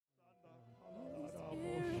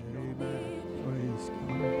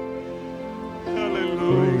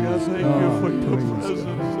thank you for your presence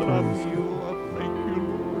that I feel. I thank you,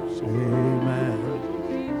 Lord. So Amen.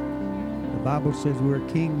 The Bible says we're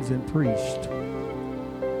kings and priests.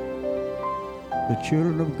 The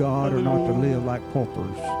children of God are not to live like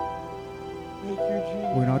paupers. thank you,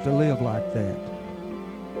 Jesus. We're not to live like that.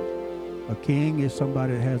 A king is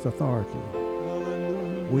somebody that has authority.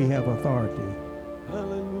 Hallelujah. We have authority.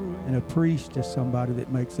 Hallelujah. And a priest is somebody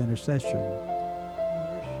that makes intercession.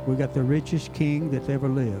 We got the richest king that's ever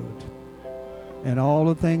lived. And all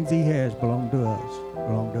the things he has belong to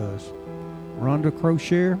us. Rhonda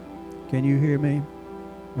Crocier, can you hear me?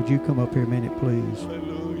 Would you come up here a minute, please?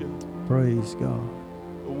 Hallelujah. Praise God.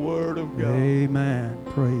 The word of God. Amen.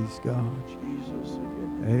 Praise God. Jesus.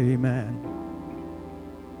 Amen.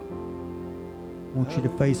 I want you to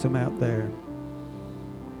face them out there.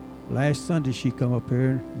 Last Sunday she come up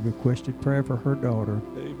here and requested prayer for her daughter.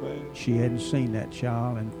 Amen. She hadn't seen that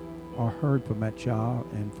child or heard from that child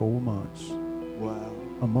in 4 months. Wow.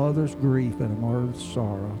 A mother's grief and a mother's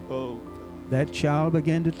sorrow. Oh. That child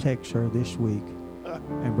began to text her this week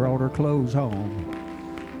and brought her clothes home.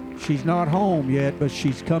 She's not home yet, but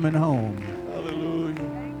she's coming home. Hallelujah.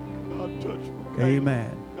 God touch me.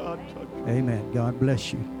 Amen. God touch me. Amen. God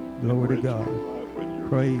bless you. Glory to God.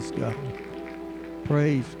 Praise God.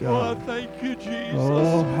 Praise Oh, God. thank you, Jesus.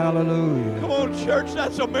 Oh, hallelujah. Come on, church.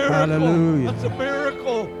 That's a miracle. Hallelujah. That's a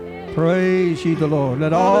miracle. Praise ye the Lord.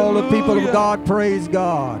 Let all the people of Hallelujah. God praise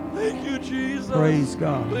God. Thank you, Jesus. Praise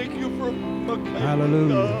God. Thank you for McKay.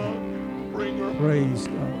 Hallelujah. Bring her. Praise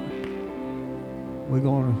God. We're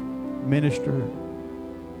going to minister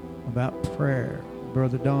about prayer.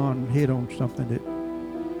 Brother Don hit on something that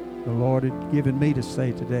the Lord had given me to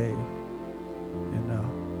say today. And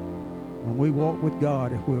when we walk with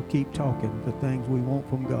God, if we'll keep talking the things we want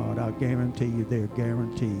from God, I guarantee you they're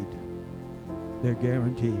guaranteed. They're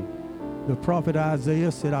guaranteed. The prophet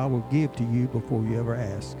Isaiah said, I will give to you before you ever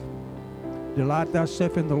ask. Delight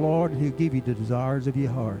thyself in the Lord, and he'll give you the desires of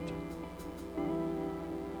your heart.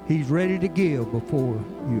 He's ready to give before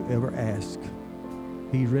you ever ask.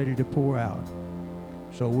 He's ready to pour out.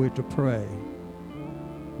 So we're to pray.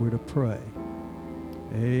 We're to pray.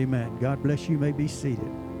 Amen. God bless you. You may be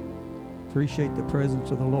seated. Appreciate the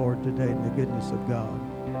presence of the Lord today and the goodness of God.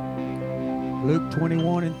 Luke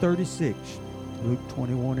 21:36. Luke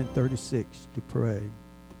 21:36. To pray.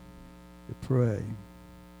 To pray.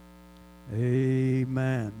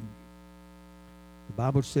 Amen. The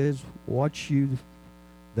Bible says, watch you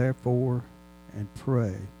therefore and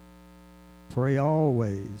pray. Pray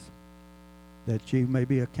always, that you may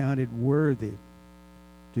be accounted worthy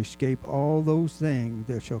to escape all those things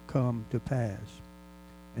that shall come to pass,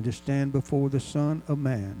 and to stand before the Son of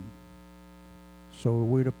Man. So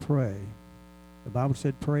we're to pray. The Bible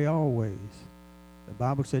said pray always. The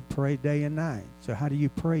Bible said pray day and night. So how do you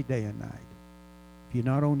pray day and night? If you're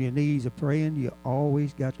not on your knees of praying, you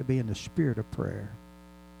always got to be in the spirit of prayer.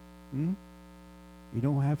 You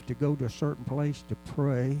don't have to go to a certain place to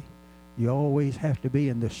pray. You always have to be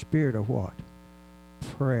in the spirit of what?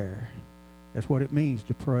 Prayer. That's what it means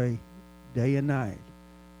to pray day and night.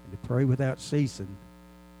 And to pray without ceasing.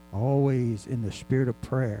 Always in the spirit of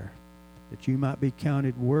prayer. That you might be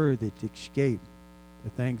counted worthy to escape the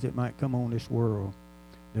things that might come on this world.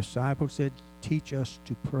 The disciple said, teach us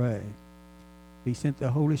to pray. He sent the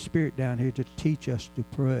Holy Spirit down here to teach us to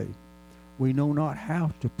pray. We know not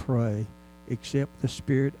how to pray except the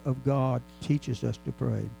Spirit of God teaches us to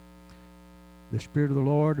pray. The Spirit of the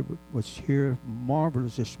Lord was here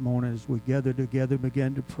marvelous this morning as we gathered together and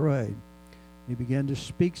began to pray. He began to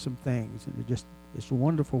speak some things, and it's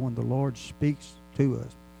wonderful when the Lord speaks to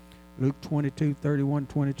us. Luke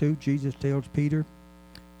 22:31-22, Jesus tells Peter,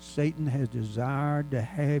 Satan has desired to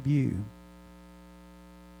have you.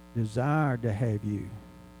 Desired to have you.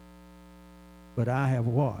 But I have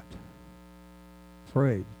what?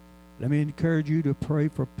 Prayed. Let me encourage you to pray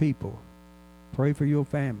for people. Pray for your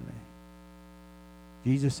family.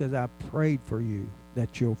 Jesus says, I prayed for you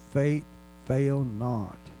that your faith fail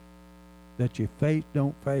not. That your faith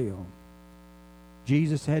don't fail.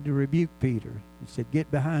 Jesus had to rebuke Peter. He said, get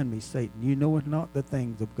behind me, Satan. You know it's not the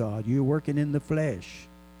things of God. You're working in the flesh.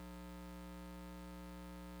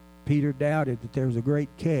 Peter doubted that there was a great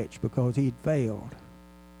catch because he had failed.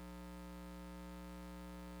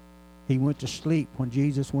 He went to sleep when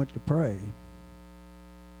Jesus went to pray.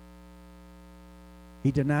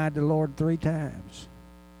 He denied the Lord 3 times.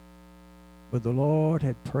 But the Lord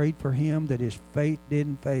had prayed for him that his faith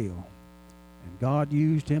didn't fail. And God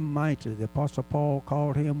used him mightily. The Apostle Paul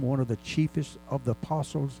called him one of the chiefest of the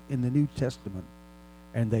apostles in the New Testament.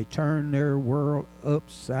 And they turned their world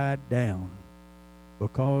upside down.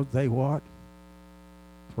 Because they what?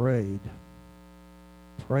 prayed.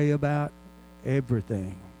 Pray about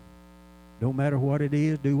everything. Don't matter what it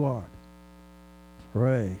is, do what?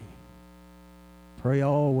 Pray. Pray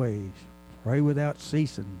always. Pray without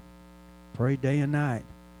ceasing. Pray day and night.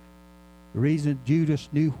 The reason Judas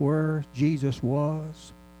knew where Jesus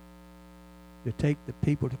was to take the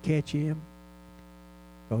people to catch him,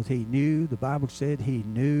 because he knew, the Bible said he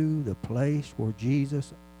knew the place where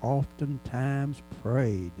Jesus oftentimes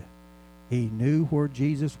prayed. He knew where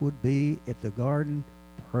Jesus would be at the garden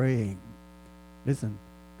praying. Listen,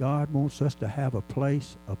 God wants us to have a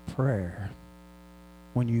place of prayer.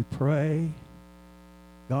 When you pray,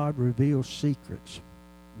 God reveals secrets.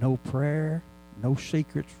 No prayer, no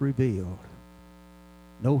secrets revealed.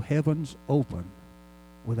 No heavens open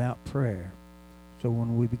without prayer. So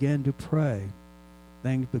when we begin to pray,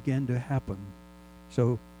 things begin to happen.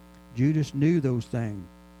 So Judas knew those things.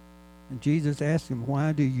 And Jesus asked him,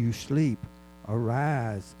 why do you sleep?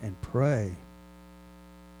 Arise and pray.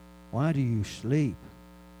 Why do you sleep?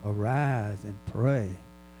 Arise and pray.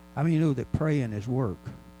 How many know that praying is work?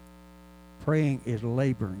 Praying is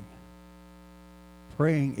laboring.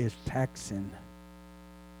 Praying is taxing.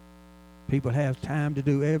 People have time to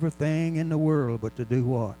do everything in the world, but to do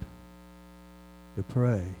what? To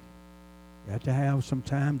pray. You have to have some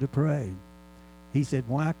time to pray. He said,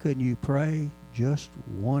 why couldn't you pray just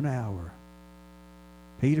 1 hour?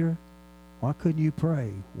 Peter, why couldn't you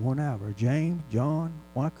pray 1 hour? James, John,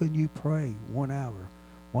 why couldn't you pray 1 hour?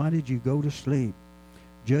 Why did you go to sleep?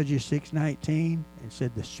 Judges 6:19, and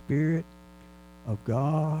said the Spirit of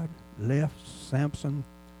God left Samson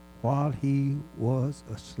while he was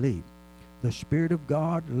asleep. The Spirit of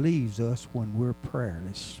God leaves us when we're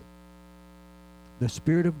prayerless. The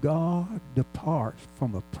Spirit of God departs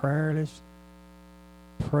from a prayerless,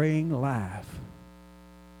 praying life.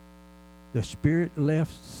 The Spirit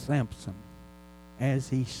left Samson as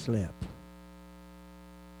he slept.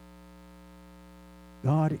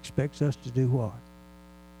 God expects us to do what?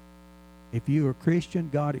 If you're a Christian,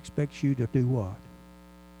 God expects you to do what?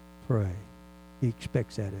 Pray. He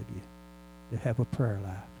expects that of you, to have a prayer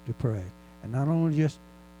life, to pray. And not only just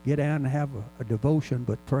get out and have a devotion,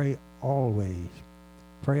 but pray always.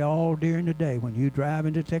 Pray all during the day. When you drive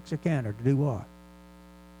into Texarkana, to do what?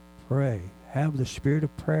 Pray. Have the spirit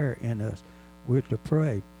of prayer in us. We're to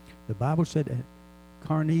pray. The Bible said that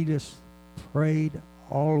Cornelius prayed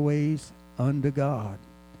always unto God.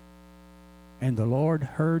 And the Lord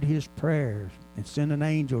heard his prayers and sent an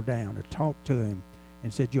angel down to talk to him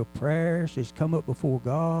and said, your prayers has come up before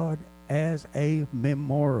God as a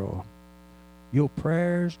memorial. Your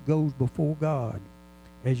prayers goes before God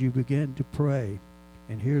as you begin to pray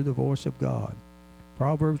and hear the voice of God.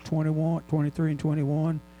 Proverbs 23 and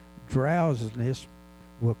 21, drowsiness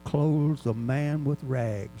will clothe the man with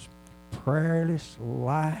rags. Prayerless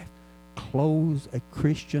life clothes a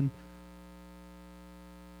Christian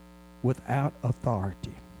without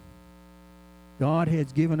authority. God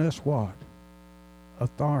has given us what?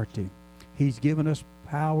 Authority. He's given us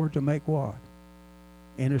power to make what?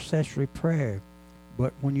 Intercessory prayer.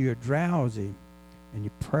 But when you're drowsy and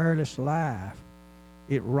your prayerless life,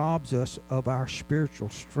 it robs us of our spiritual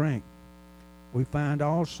strength. We find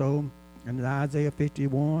also in Isaiah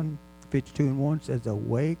 52 and 1 says,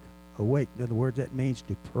 awake, awake. In other words, that means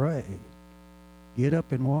to pray. Get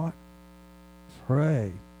up and what?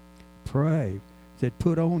 Pray. Pray. It said,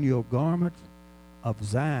 put on your garment of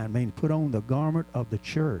Zion. Means put on the garment of the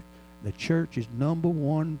church. The church's number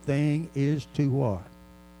one thing is to what?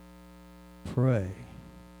 Pray.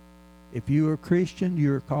 If you're a Christian,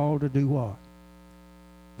 you're called to do what?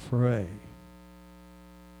 Pray.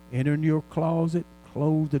 Enter in your closet,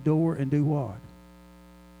 close the door, and do what?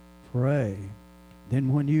 Pray.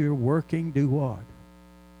 Then when you're working, do what?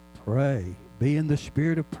 Pray. Be in the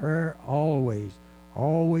spirit of prayer always.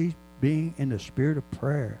 Always being in the spirit of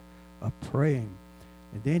prayer, of praying.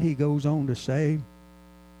 And then he goes on to say,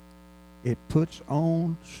 it puts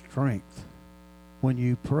on strength. When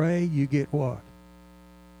you pray, you get what?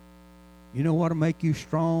 You know what will make you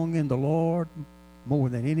strong in the Lord more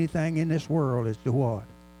than anything in this world is to what?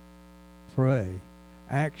 Pray.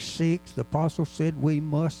 Acts 6, the apostle said we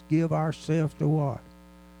must give ourselves to what?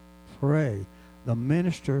 Pray. The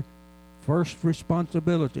minister's first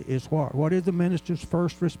responsibility is what? What is the minister's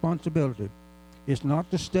first responsibility? It's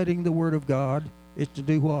not to studying the Word of God. It's to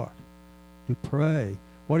do what? To pray.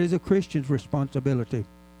 What is a Christian's responsibility?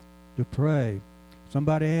 To pray.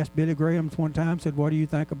 Somebody asked Billy Graham one time, said, what do you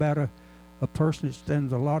think about a person that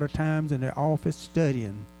spends a lot of times in their office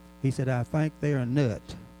studying? He said, I think they're a nut.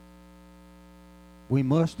 We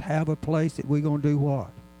must have a place that we're going to do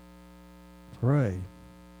what? Pray.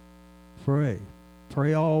 Pray.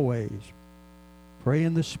 Pray always. Pray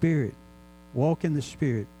in the Spirit. Walk in the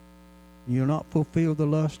Spirit. You'll not fulfill the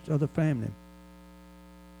lust of the family,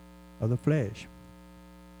 of the flesh.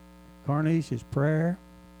 Cornelius' prayer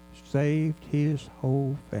saved his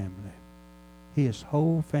whole family. His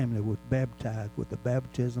whole family was baptized with the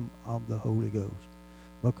baptism of the Holy Ghost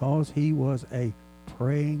because he was a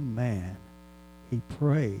praying man. He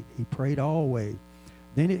prayed. He prayed always.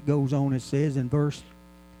 Then it goes on, it says in verse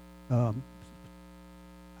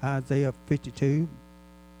Isaiah 52,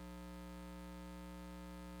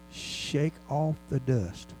 shake off the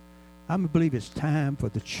dust. I believe it's time for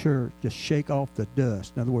the church to shake off the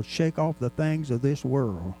dust. In other words, shake off the things of this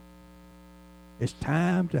world. It's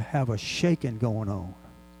time to have a shaking going on.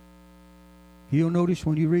 You'll notice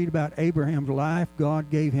when you read about Abraham's life, God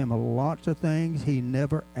gave him lots of things he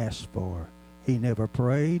never asked for. He never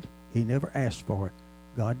prayed. He never asked for it.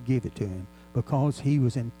 God gave it to him because he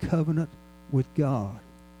was in covenant with God.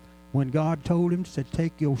 When God told him, said,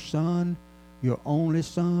 take your son, your only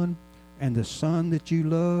son, and the son that you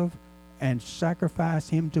love, and sacrifice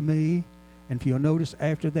him to me. And if you'll notice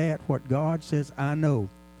after that, what God says, I know.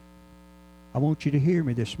 I want you to hear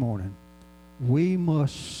me this morning. We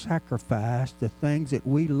must sacrifice the things that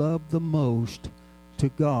we love the most to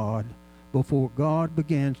God before God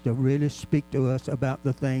begins to really speak to us about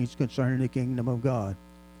the things concerning the kingdom of God.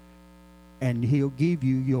 And he'll give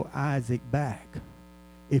you your Isaac back.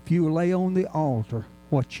 If you lay on the altar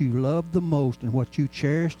what you love the most and what you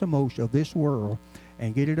cherish the most of this world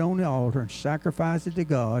and get it on the altar and sacrifice it to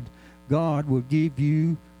God, God will give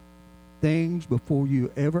you things before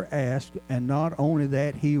you ever ask. And not only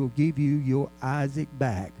that, he will give you your Isaac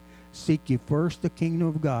back. Seek ye first the kingdom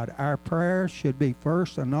of God. Our prayers should be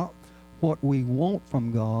first and not what we want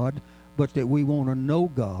from God, but that we want to know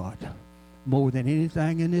God more than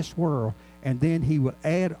anything in this world. And then he will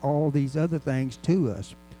add all these other things to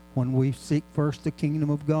us when we seek first the kingdom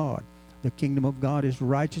of God. The kingdom of God is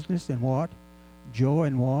righteousness and what? Joy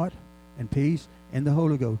and what? And peace and the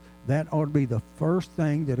Holy Ghost. That ought to be the first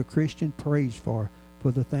thing that a Christian prays for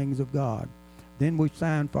the things of God. Then we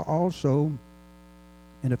sign for also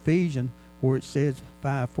in Ephesians where it says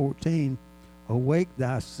 5:14, awake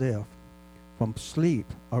thyself from sleep,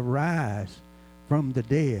 arise from the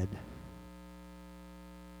dead.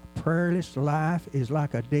 A prayerless life is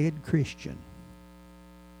like a dead Christian.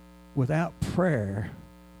 Without prayer,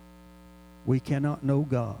 we cannot know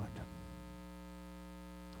God.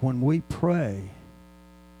 When we pray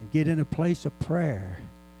and get in a place of prayer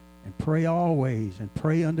and pray always and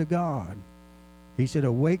pray unto God, he said,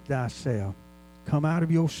 awake thyself, come out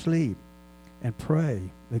of your sleep and pray,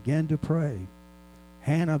 begin to pray.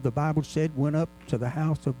 Hannah, the Bible said, went up to the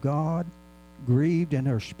house of God, grieved in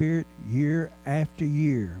her spirit year after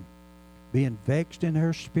year, being vexed in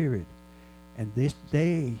her spirit. And this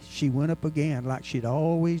day she went up again like she'd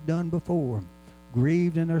always done before,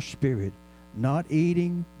 grieved in her spirit, not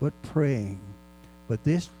eating but praying. But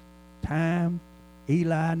this time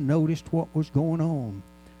Eli noticed what was going on.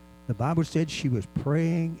 The Bible said she was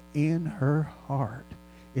praying in her heart.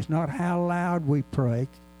 It's not how loud we pray.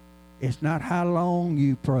 It's not how long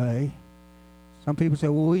you pray. Some people say,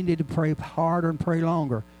 well, we need to pray harder and pray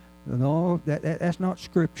longer. No, that's not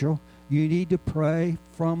scriptural. You need to pray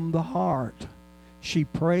from the heart. She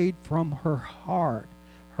prayed from her heart.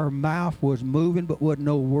 Her mouth was moving, but with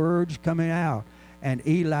no words coming out. And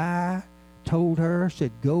Eli told her,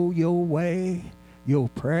 said, go your way. Your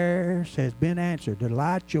prayers has been answered.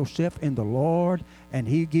 Delight yourself in the Lord, and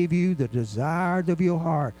he'll give you the desires of your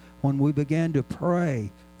heart. When we began to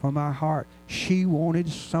pray from our heart, she wanted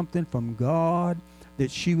something from God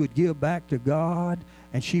that she would give back to God.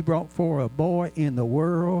 And she brought forth a boy in the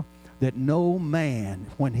world that no man,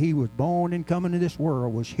 when he was born and coming into this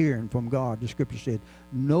world, was hearing from God. The scripture said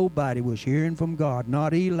nobody was hearing from God.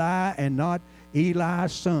 Not Eli and not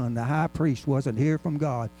Eli's son, the high priest, wasn't hearing from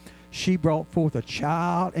God. She brought forth a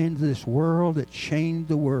child into this world that changed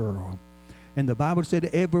the world. And the Bible said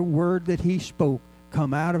every word that he spoke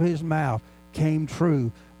come out of his mouth came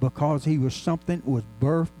true because he was something that was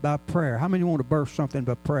birthed by prayer. How many want to birth something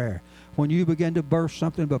by prayer? When you begin to birth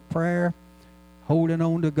something by prayer, holding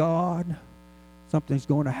on to God, something's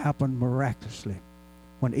going to happen miraculously.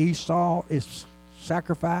 When Esau is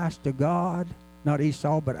sacrificed to God, not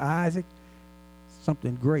Esau but Isaac,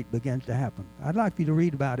 something great begins to happen. I'd like you to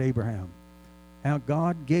read about Abraham, how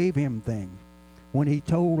God gave him things. When he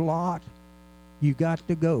told Lot, you got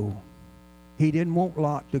to go. He didn't want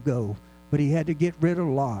Lot to go, but he had to get rid of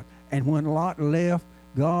Lot. And when Lot left,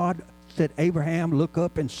 God said, Abraham, look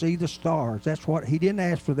up and see the stars. That's what, he didn't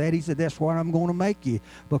ask for that. He said, that's what I'm going to make you.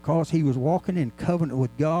 Because he was walking in covenant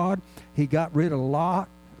with God. He got rid of Lot.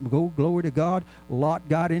 Glory to God. Lot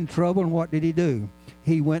got in trouble, and what did he do?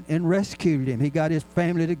 He went and rescued him. He got his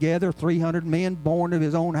family together, 300 men born of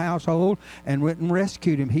his own household, and went and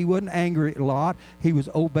rescued him. He wasn't angry at Lot. He was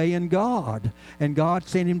obeying God. And God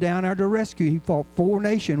sent him down there to rescue. He fought 4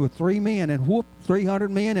 nations with 3 men and whooped 300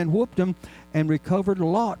 men and whooped them and recovered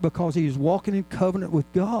Lot because he was walking in covenant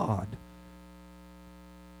with God.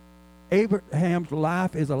 Abraham's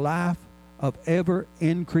life is a life of ever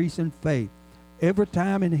increasing faith. Every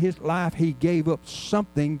time in his life he gave up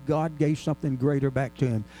something, God gave something greater back to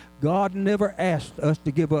him. God never asked us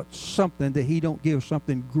to give up something that he don't give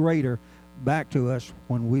something greater back to us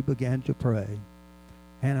when we began to pray.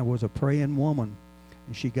 Hannah was a praying woman,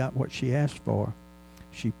 and she got what she asked for.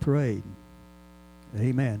 She prayed.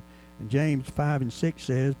 Amen. And James 5 and 6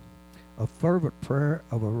 says, a fervent prayer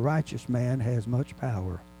of a righteous man has much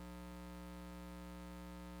power.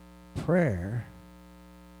 Prayer,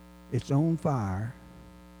 its own fire,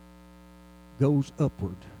 goes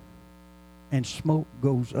upward, and smoke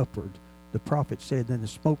goes upward. The prophet said, then the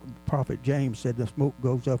smoke, prophet James said, the smoke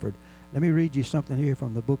goes upward. Let me read you something here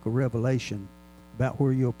from the book of Revelation about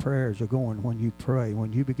where your prayers are going when you pray,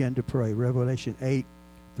 when you begin to pray. Revelation 8,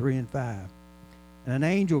 3 and 5. And an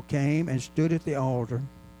angel came and stood at the altar,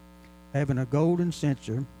 having a golden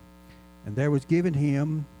censer, and there was given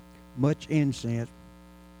him much incense,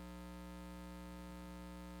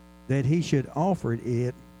 that he should offer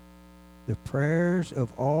it the prayers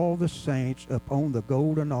of all the saints upon the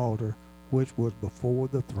golden altar which was before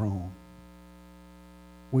the throne.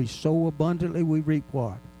 We sow abundantly, we reap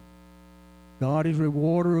what? God is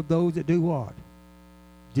rewarder of those that do what?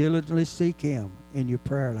 Diligently seek him in your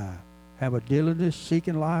prayer life. Have a diligent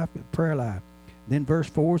seeking life, prayer life. Then verse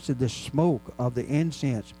 4 said, the smoke of the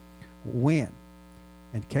incense went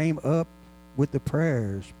and came up with the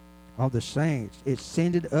prayers of the saints. It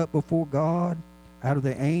ascended up before God out of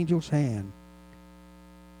the angel's hand.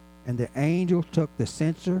 And the angel took the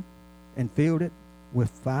censer and filled it with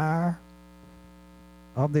fire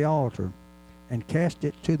of the altar and cast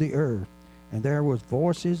it to the earth. And there was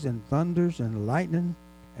voices and thunders and lightning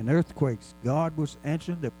and earthquakes. God was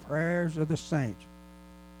answering the prayers of the saints.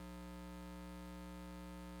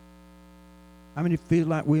 How many feel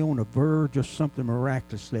like we're on the verge of something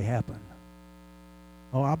miraculously happening?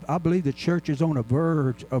 Oh, I believe the church is on the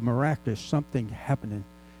verge of miraculous something happening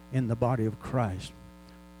in the body of Christ.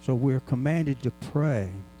 So we're commanded to pray,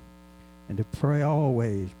 and to pray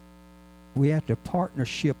always. We have to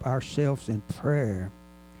partnership ourselves in prayer.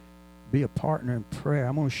 Be a partner in prayer.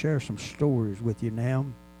 I'm going to share some stories with you now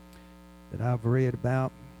that I've read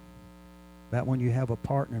about when you have a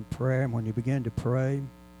partner in prayer and when you begin to pray.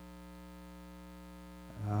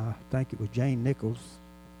 I think it was Jane Nichols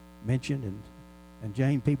mentioned, and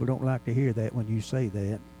Jane, people don't like to hear that when you say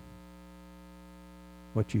that,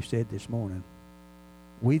 what you said this morning.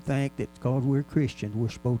 We think that because we're Christians, we're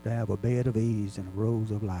supposed to have a bed of ease and a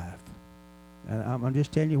rose of life. And I'm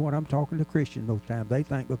just telling you what I'm talking to Christians most times. They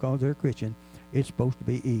think because they're Christian, it's supposed to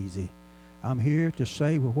be easy. I'm here to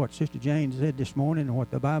say with what Sister Jane said this morning and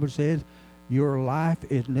what the Bible says, your life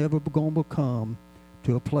is never going to come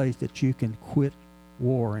to a place that you can quit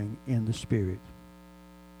warring in the Spirit.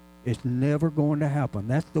 It's never going to happen.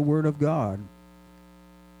 That's the Word of God.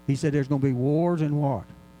 He said there's going to be wars and what?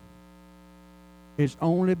 It's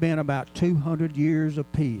only been about 200 years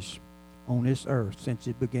of peace on this earth since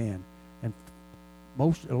it began. And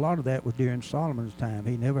a lot of that was during Solomon's time.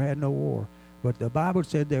 He never had no war. But the Bible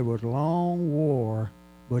said there was long war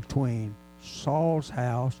between Saul's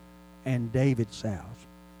house and David's house.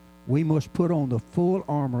 We must put on the full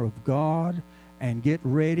armor of God and get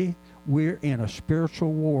ready. We're in a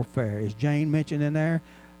spiritual warfare. As Jane mentioned in there,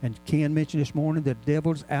 and Ken mentioned this morning, the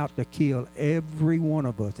devil's out to kill every one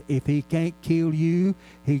of us. If he can't kill you,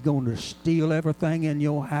 he's going to steal everything in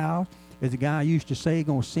your house. As the guy used to say, he's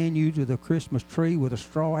going to send you to the Christmas tree with a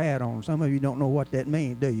straw hat on. Some of you don't know what that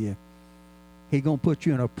means, do you? He's going to put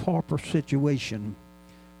you in a pauper situation.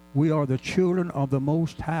 We are the children of the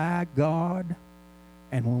Most High God.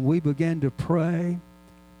 And when we begin to pray,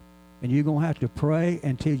 and you're going to have to pray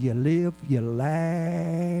until you live your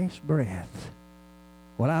last breath.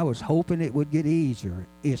 Well, I was hoping it would get easier.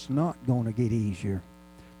 It's not going to get easier.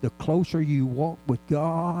 The closer you walk with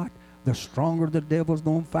God, the stronger the devil's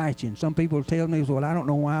going to fight you. And some people tell me, well, I don't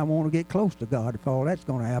know why I want to get close to God if all that's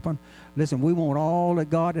going to happen. Listen, we want all that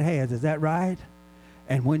God has. Is that right?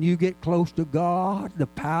 And when you get close to God, the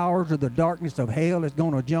powers of the darkness of hell is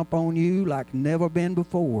going to jump on you like never been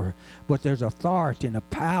before. But there's authority and a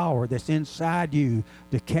power that's inside you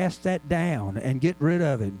to cast that down and get rid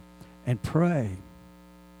of it. And pray.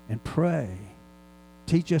 And pray.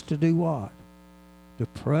 Teach us to do what? To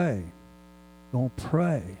pray. Gonna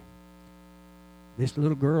pray. This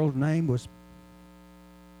little girl's name was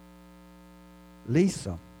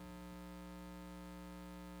Lisa.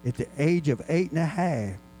 At the age of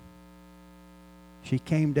 8.5, she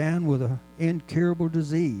came down with an incurable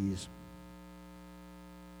disease.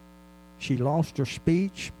 She lost her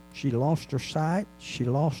speech. She lost her sight. She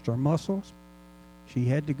lost her muscles. She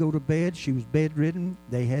had to go to bed. She was bedridden.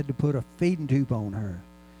 They had to put a feeding tube on her.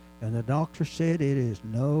 And the doctor said it is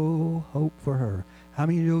no hope for her. How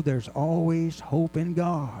many of you know there's always hope in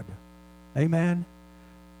God? Amen?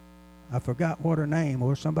 I forgot what her name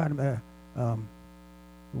was. Somebody,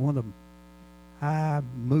 one of the high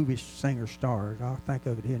movie singer stars. I'll think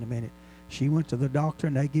of it here in a minute. She went to the doctor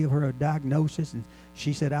and they give her a diagnosis. And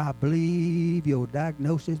she said, I believe your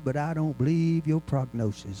diagnosis, but I don't believe your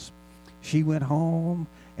prognosis. She went home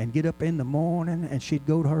and get up in the morning and she'd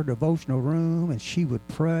go to her devotional room and she would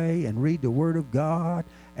pray and read the Word of God,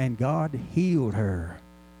 and God healed her.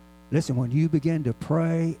 Listen, when you begin to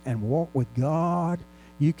pray and walk with God,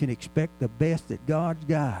 you can expect the best that God's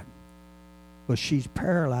got. But she's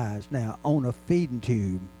paralyzed now on a feeding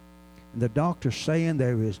tube. And the doctor's saying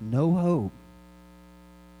there is no hope.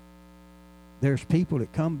 There's people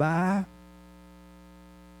that come by,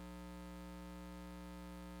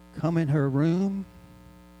 come in her room.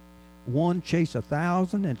 One, chase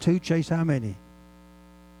 1,000, and two, chase how many?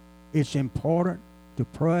 It's important to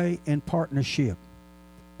pray in partnership.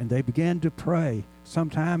 And they began to pray.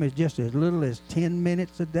 Sometimes it's just as little as 10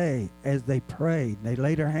 minutes a day as they prayed. And they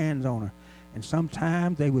laid their hands on her. And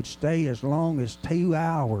sometimes they would stay as long as 2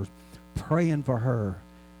 hours praying for her,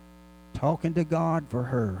 talking to God for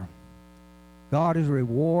her. God is a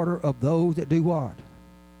rewarder of those that do what?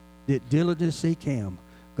 That diligently seek Him.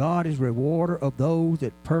 God is a rewarder of those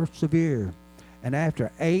that persevere. And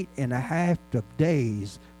after 8.5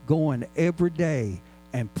 days, going every day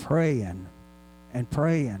and praying,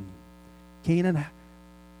 Kenan,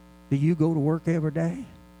 do you go to work every day?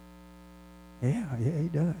 Yeah, he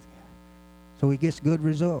does. So he gets good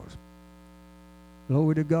results.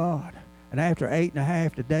 Glory to God. And after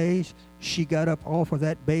 8.5 days, she got up off of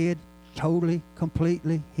that bed totally,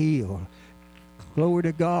 completely healed. Glory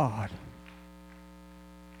to God.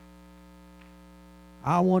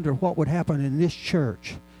 I wonder what would happen in this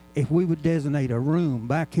church if we would designate a room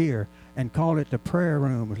back here and call it the prayer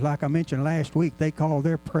room. Like I mentioned last week, they call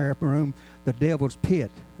their prayer room the devil's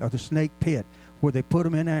pit or the snake pit, where they put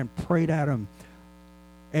them in there and prayed at them.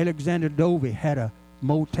 Alexander Dovey had a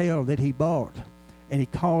motel that he bought, and he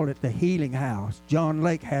called it the healing house. John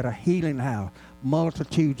Lake had a healing house.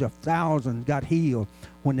 Multitudes of thousands got healed.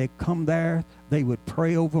 When they come there, they would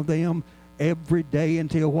pray over them every day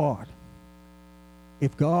until what?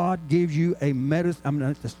 If God gives you a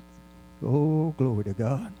medicine, oh, glory to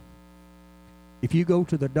God. If you go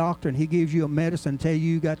to the doctor and he gives you a medicine, tell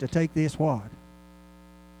you got to take this what?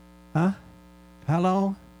 Huh? How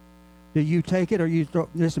long? Do you take it or you throw?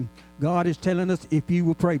 Listen, God is telling us if you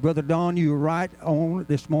will pray. Brother Don, you were right on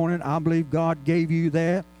this morning. I believe God gave you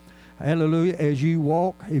that. Hallelujah. As you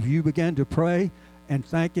walk, if you begin to pray and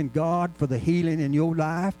thanking God for the healing in your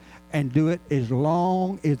life, and do it as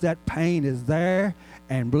long as that pain is there,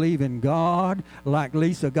 and believe in God, like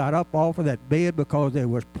Lisa got up off of that bed because there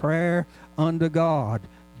was prayer unto God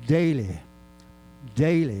daily,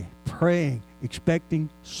 praying, expecting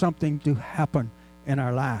something to happen in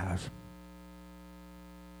our lives.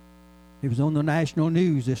 It was on the national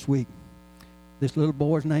news this week. This little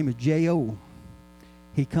boy's name is J.O.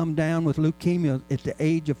 He come down with leukemia at the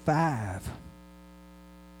age of 5.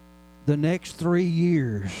 The next 3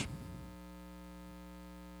 years,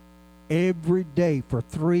 every day for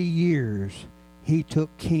 3 years, he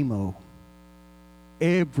took chemo.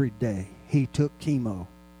 Every day he took chemo.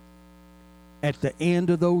 At the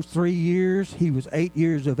end of those 3 years, he was 8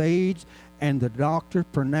 years of age, and the doctor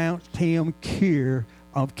pronounced him cured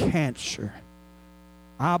of cancer.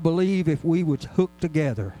 I believe if we would hook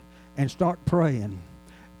together and start praying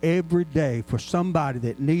every day for somebody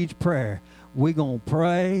that needs prayer, we're going to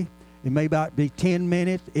pray. It may about be 10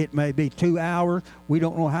 minutes. It may be 2 hours. We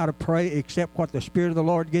don't know how to pray except what the Spirit of the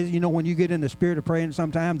Lord gives. You know, when you get in the spirit of praying,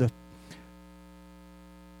 sometimes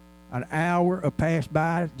an hour will pass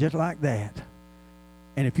by just like that.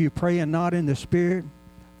 And if you're praying not in the Spirit,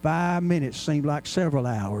 5 minutes seem like several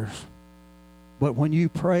hours. But when you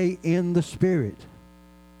pray in the Spirit,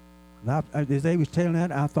 And as they was telling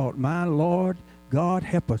that, I thought, my Lord, God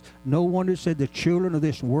help us. No wonder it said the children of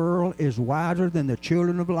this world is wiser than the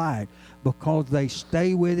children of light, because they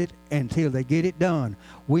stay with it until they get it done.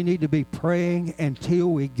 We need to be praying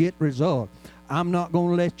until we get results. I'm not going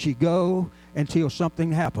to let you go until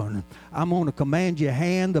something happens. I'm going to command your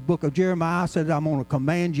hand. The book of Jeremiah says I'm going to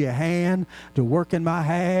command your hand to work in my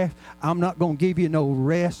half. I'm not going to give you no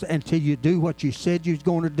rest until you do what you said you was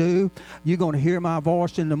going to do. You're going to hear my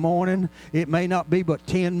voice in the morning. It may not be but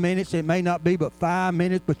 10 minutes. It may not be but 5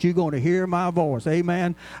 minutes, but you're going to hear my voice.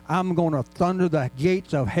 Amen. I'm going to thunder the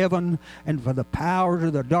gates of heaven and for the powers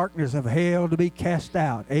of the darkness of hell to be cast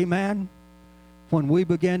out. Amen. When we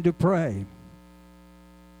begin to pray,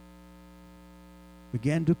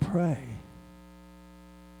 begin to pray.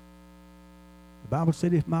 The Bible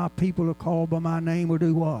said if my people are called by my name will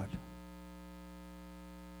do what?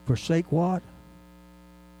 Forsake what?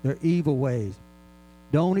 Their evil ways.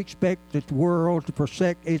 Don't expect the world to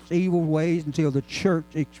forsake its evil ways until the church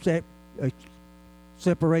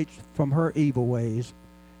separates from her evil ways,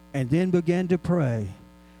 and then begin to pray.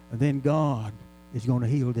 And then God is going to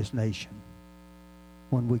heal this nation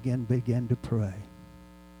when we begin to pray.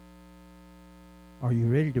 Are you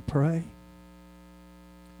ready to pray?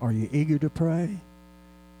 Are you eager to pray?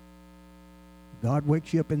 God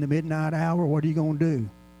wakes you up in the midnight hour, what are you going to do?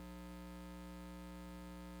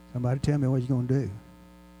 Somebody tell me what you're going to do. You're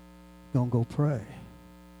going to go pray.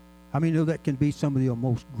 How many know that can be some of the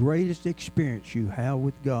most greatest experience you have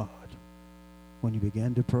with God when you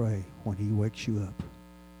begin to pray, when He wakes you up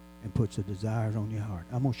and puts the desires on your heart?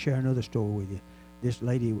 I'm going to share another story with you. This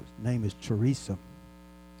lady's name is Teresa.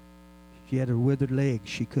 She had a withered leg.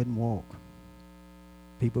 She couldn't walk.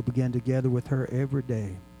 People began to gather with her every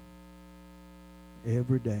day.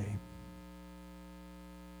 Every day.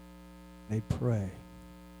 They'd pray.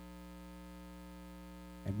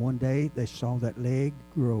 And one day they saw that leg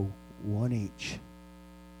grow 1 inch.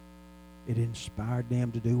 It inspired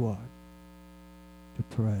them to do what? To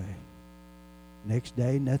pray. Next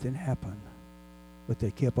day nothing happened. But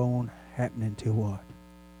they kept on happening till what?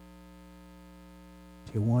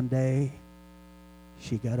 Till one day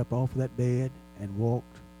she got up off of that bed and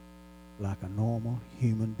walked like a normal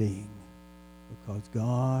human being. Because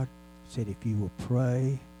God said, if you will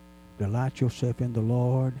pray, delight yourself in the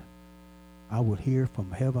Lord, I will hear from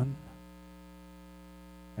heaven.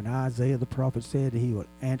 And Isaiah the prophet said He will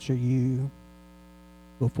answer you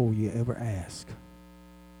before you ever ask.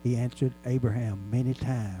 He answered Abraham many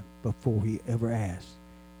times before he ever asked.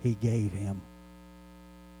 He gave him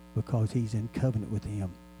because he's in covenant with him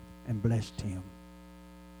and blessed him.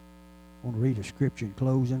 I want to read a scripture in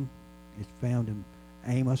closing. It's found in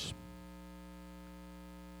Amos.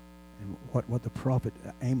 And what the prophet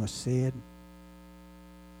Amos said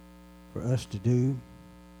for us to do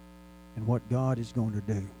and what God is going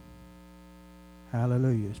to do.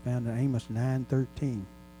 Hallelujah. It's found in Amos 9:13.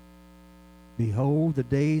 Behold, the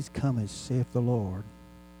days cometh, saith the Lord,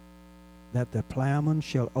 that the plowman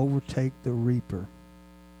shall overtake the reaper,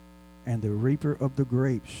 and the reaper of the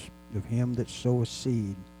grapes of him that soweth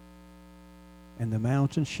seed. And the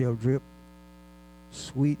mountains shall drip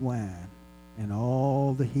sweet wine, and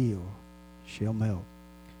all the hill shall melt.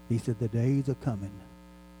 He said the days are coming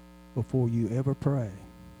before you ever pray,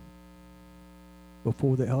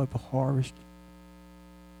 before the harvest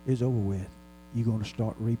is over with, you're going to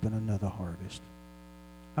start reaping another harvest.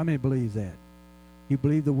 How many believe that? You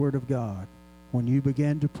believe the Word of God. When you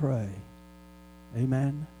begin to pray,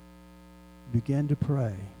 amen, begin to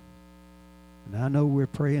pray. And I know we're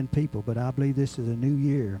praying people, but I believe this is a new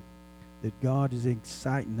year that God is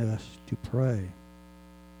exciting us to pray.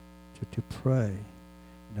 To pray.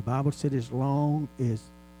 And the Bible said as long as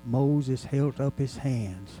Moses held up his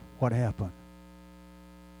hands, what happened?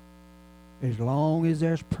 As long as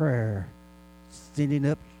there's prayer sending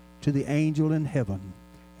up to the angel in heaven,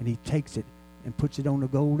 and he takes it and puts it on the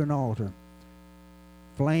golden altar,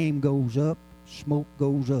 flame goes up, smoke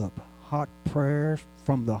goes up. Hot prayers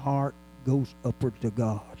from the heart goes upward to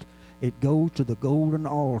God. It goes to the golden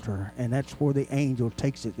altar, and that's where the angel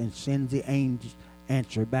takes it and sends the angel's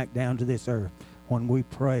answer back down to this earth when we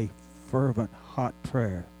pray fervent, hot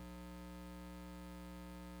prayer.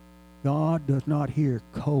 God does not hear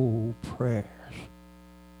cold prayers.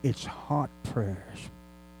 It's hot prayers.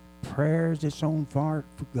 Prayers that's on fire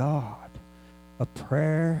for God. A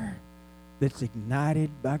prayer that's ignited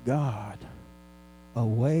by God.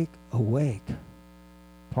 Awake, awake.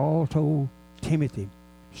 Paul told Timothy,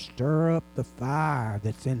 stir up the fire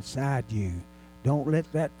that's inside you. Don't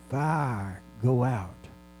let that fire go out.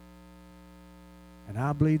 And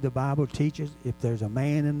I believe the Bible teaches if there's a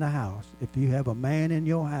man in the house, if you have a man in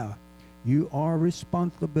your house You are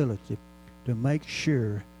responsibility to make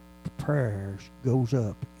sure prayers goes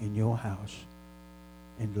up in your house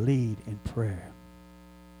and lead in prayer.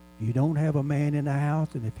 If you don't have a man in the house,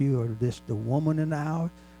 and if you are just the woman in the house,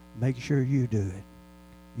 make sure you do it.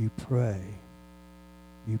 You pray.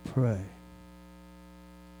 You pray.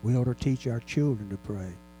 We ought to teach our children to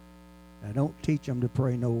pray. Now, don't teach them to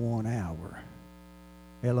pray no 1 hour.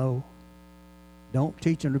 Hello? Don't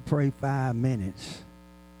teach them to pray 5 minutes.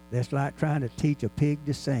 That's like trying to teach a pig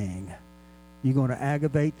to sing. You're going to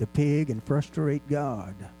aggravate the pig and frustrate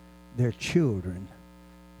God. They're children,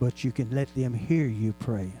 but you can let them hear you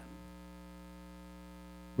praying.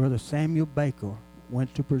 Brother Samuel Baker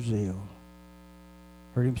went to Brazil.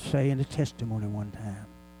 Heard him say in a testimony one time,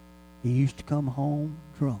 he used to come home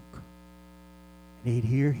drunk, and he'd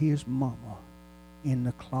hear his mama in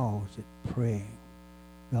the closet praying,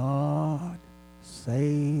 God,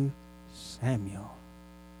 save Samuel.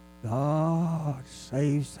 God,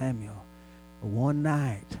 save Samuel. But one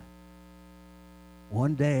night,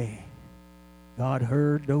 one day, God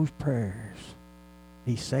heard those prayers.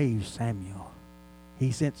 He saved Samuel.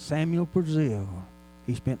 He sent Samuel to Brazil.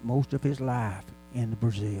 He spent most of his life in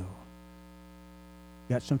Brazil.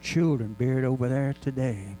 Got some children buried over there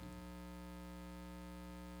today.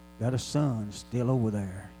 Got a son still over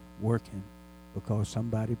there working because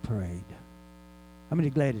somebody prayed. How many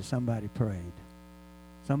glad that somebody prayed?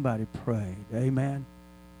 Somebody prayed. Amen.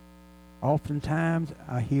 Oftentimes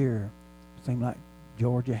I hear, seem like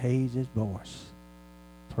Georgia Hayes' voice.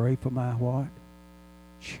 Pray for my what?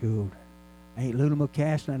 Children. Ain't Lula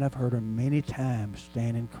McCaslin, and I've heard her many times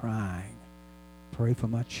standing crying. Pray for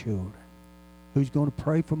my children. Who's going to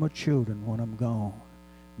pray for my children when I'm gone?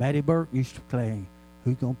 Matty Burke used to play,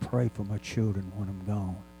 who's going to pray for my children when I'm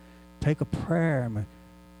gone? Take a prayer, and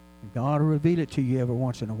God will reveal it to you every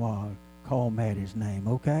once in a while. Call Maddie's name,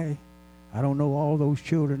 okay? I don't know all those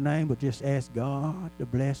children's names, but just ask God to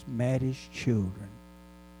bless Maddie's children.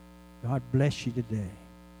 God bless you today.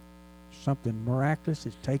 Something miraculous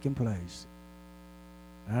is taking place.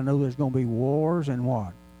 And I know there's going to be wars and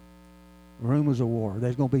what? Rumors of war.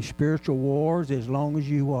 There's going to be spiritual wars as long as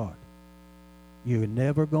you what? You're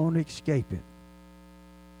never going to escape it.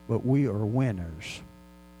 But we are winners.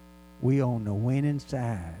 We on the winning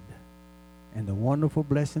side. And the wonderful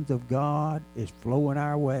blessings of God is flowing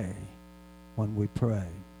our way when we pray.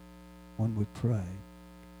 When we pray.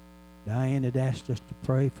 Diane had asked us to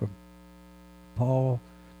pray for Paul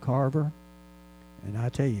Carver. And I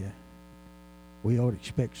tell you, we ought to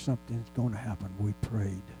expect something's going to happen. We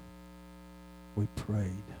prayed. We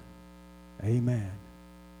prayed. Amen.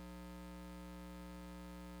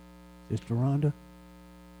 Sister Rhonda,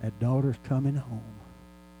 that daughter's coming home.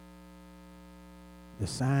 The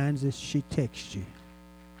signs is she texts you.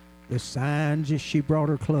 The signs is she brought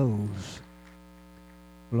her clothes.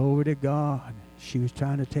 Glory to God. She was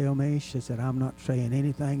trying to tell me, she said, I'm not saying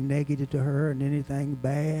anything negative to her and anything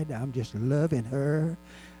bad. I'm just loving her.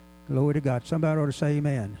 Glory to God. Somebody ought to say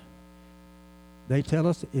amen. They tell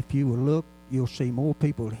us if you will look, you'll see more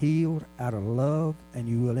people healed out of love than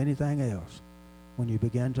you will anything else when you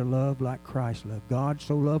begin to love like Christ loved. God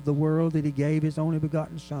so loved the world that he gave his only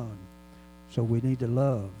begotten Son. So we need to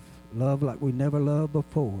love like we never loved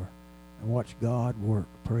before, and watch God work.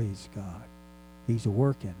 Praise God. He's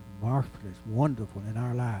working marvelous, wonderful in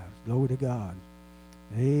our lives. Glory to God.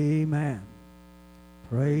 Amen.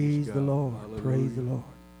 Praise the Lord. Hallelujah. Praise the Lord.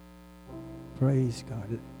 Praise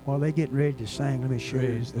God. While they're getting ready to sing, let me share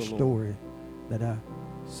Praise the the Lord. story that I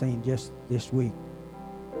seen just this week.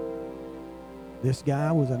 This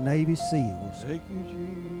guy was a Navy SEALs. Thank you,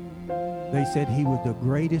 Jesus. They said he was the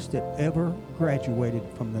greatest that ever graduated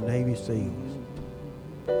from the Navy SEALs.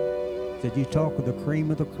 Said you talk of the cream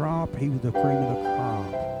of the crop, he was the cream of the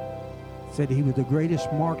crop. Said he was the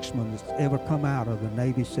greatest marksman that's ever come out of the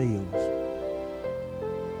Navy SEALs.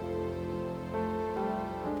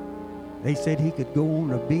 They said he could go on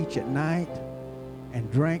the beach at night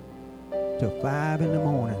and drink till 5 in the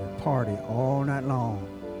morning and party all night long.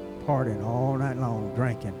 Partying all night long,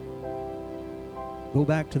 drinking. Go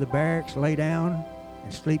back to the barracks, lay down,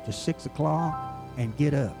 and sleep till 6 o'clock, and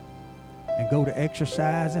get up. And go to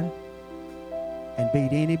exercising, and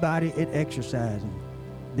beat anybody at exercising.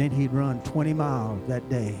 Then he'd run 20 miles that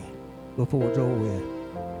day before it's over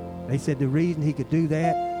with. They said the reason he could do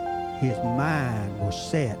that, his mind was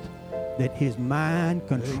set. That his mind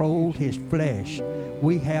controlled his flesh.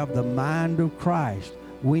 We have the mind of Christ.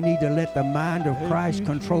 We need to let the mind of Christ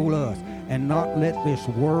control us and not let this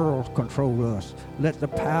world control us. Let the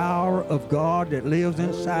power of God that lives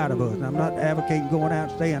inside of us. I'm not advocating going out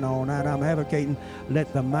and staying all night. I'm advocating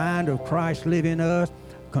let the mind of Christ live in us.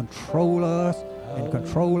 control us and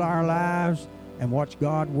control our lives and watch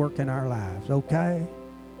God work in our lives, okay?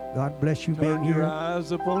 God bless you being Turn here. your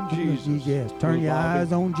eyes upon Jesus. Yes, turn your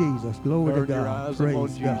eyes on Jesus. Glory to Turn your God. eyes Praise upon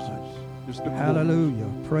God. Jesus. Just a chorus. Hallelujah.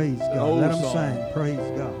 Praise God. old Let them song. sing.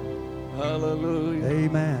 Praise God. Hallelujah.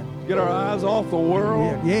 Amen. Get our eyes off the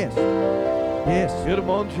world. Yeah, yes. Yes. Get them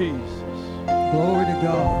on Jesus. Glory to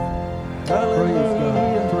God. Praise God.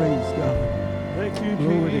 Hallelujah. Praise God. Thank you,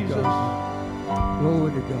 Glory to Jesus. God.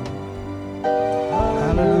 Glory to God.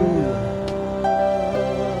 Hallelujah.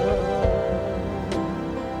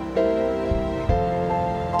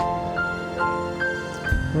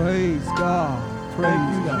 Praise God. Praise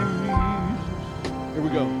Thank you, God. Jesus. Here we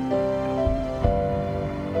go.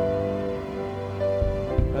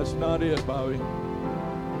 That's not it, Bobby.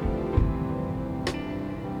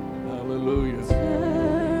 Hallelujah.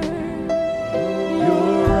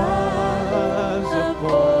 Your eyes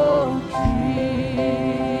upon Jesus.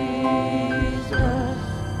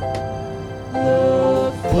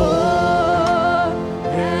 Look for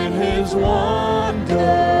in His wonderful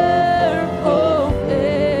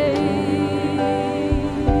face,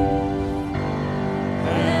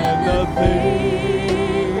 and the things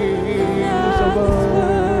of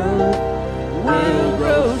earth will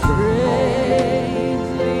grow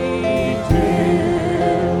strangely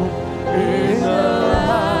dim in the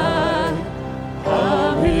light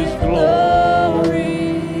of His glory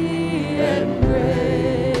and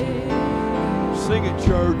grace. Sing it,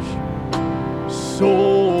 church. So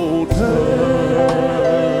turn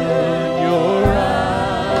your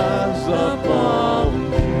eyes upon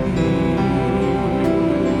Jesus.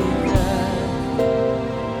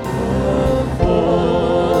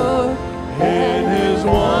 For in His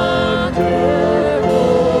wonderful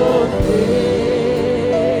face,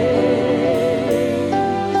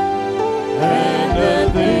 and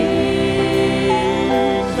the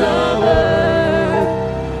things of earth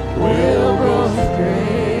will grow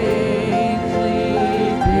strangely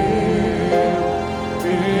dim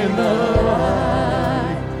in the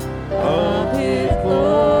light of His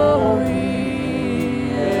glory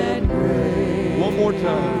and grace. One more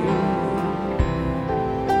time.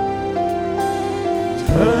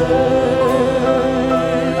 Turn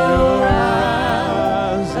your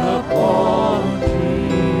eyes upon Jesus.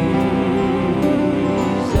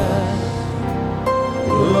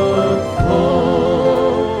 Look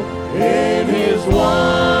for in His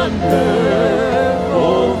wonderful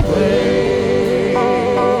face,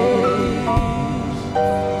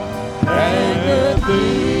 and the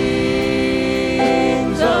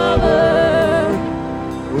things of earth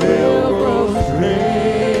will grow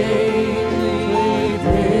strangely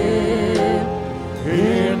dim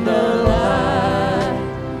in the light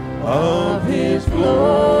of His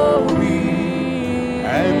glory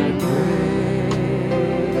and grace.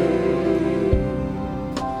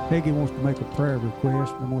 Peggy wants to make a prayer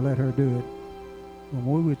request, and I'm going to let her do it. When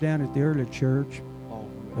we was down at the early church,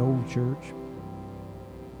 the old church,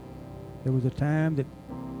 there was a time that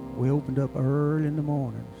we opened up early in the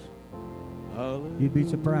mornings. You'd be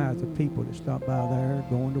surprised the people that stopped by there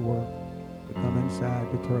going to work to come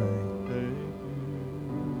inside to pray.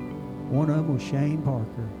 One of them was Shane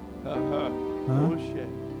Parker. Huh?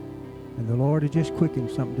 And the Lord has just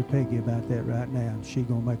quickened something to Peggy about that right now, and she's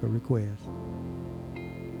going to make a request.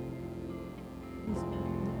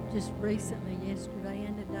 Just recently, yesterday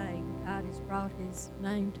and today, God has brought His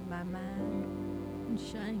name to my mind. And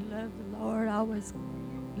Shane loved the Lord, always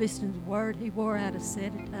listening to the Word. He wore out a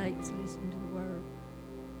set of tapes listening to the Word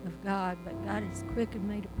of God. But God has quickened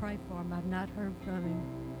me to pray for him. I've not heard from him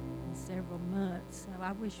in several months. So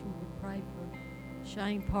I wish we would pray for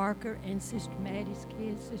Shane Parker and Sister Maddie's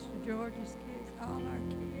kids, Sister George's kids, all our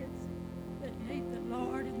kids that need the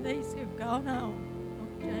Lord, and these who've gone on.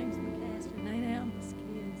 James McCaster and Aunt Alma's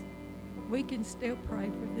kids. We can still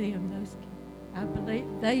pray for them. Those kids. I believe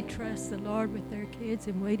they trust the Lord with their kids,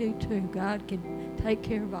 and we do too. God can take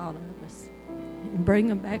care of all of us and bring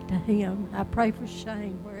them back to Him. I pray for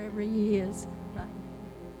Shane wherever he is right now.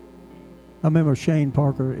 I remember Shane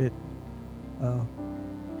Parker at,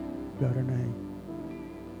 got her name.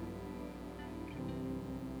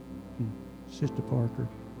 Sister Parker.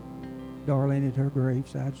 Darlene at her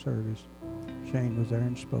graveside service. Shane was there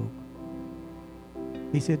and spoke.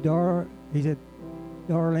 He said, Darlene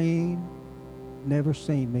never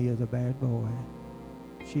seen me as a bad boy.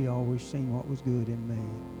 She always seen what was good in me.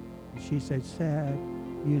 And she said, Sad,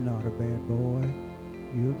 you're not a bad boy.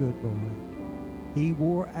 You're a good boy. He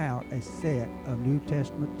wore out a set of New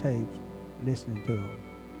Testament tapes listening to them.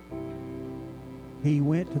 He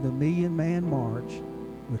went to the Million Man March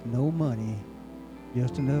with no money,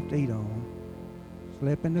 just enough to eat on,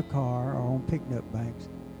 slept in the car or on picnic banks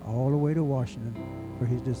all the way to Washington for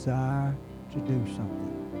his desire to do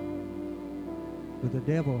something. But the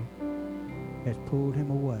devil has pulled him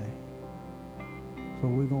away. So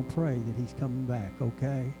we're going to pray that he's coming back,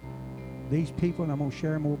 okay? These people, and I'm going to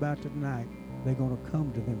share more about tonight, they're going to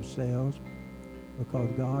come to themselves because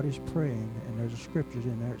God is praying, and there's scriptures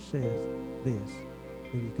in there that says this,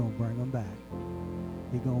 that he's going to bring them back.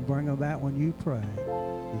 He's going to bring them back when you pray.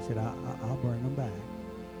 He said, I'll bring them back.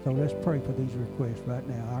 So let's pray for these requests right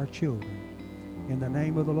now, our children. In the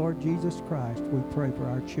name of the Lord Jesus Christ, we pray for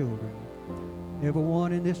our children.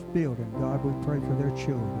 Everyone in this building, God, we pray for their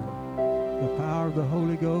children. The power of the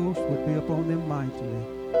Holy Ghost would be upon them mightily.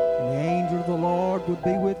 And the angel of the Lord would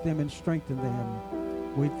be with them and strengthen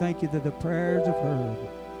them. We thank you that the prayers have heard.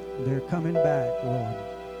 They're coming back, Lord.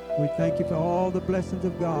 We thank you for all the blessings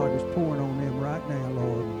of God is pouring on them right now,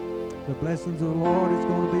 Lord. The blessings of the Lord is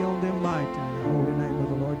going to be on them mightily. In the holy name of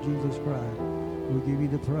the Lord Jesus Christ. We give you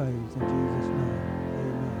the praise in Jesus' name.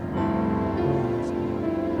 Amen. Praise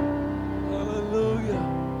God. Hallelujah.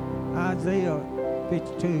 Isaiah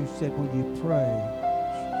 52 said, when you pray,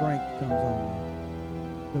 strength comes on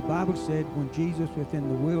you. The Bible said when Jesus was in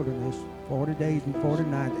the wilderness, 40 days and 40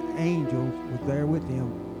 nights, the angels were there with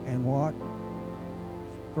him, and what?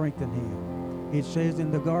 Strengthened him. It says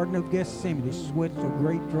in the Garden of Gethsemane, sweats of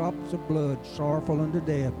great drops of blood, sorrowful unto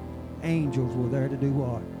death, angels were there to do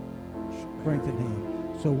what? Strengthen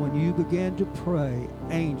him. So when you begin to pray,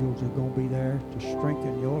 angels are going to be there to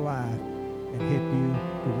strengthen your life and help you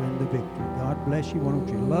to win the victory. God bless you. Why don't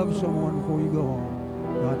you love someone before you go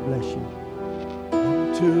home? God bless you.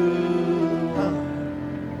 Unto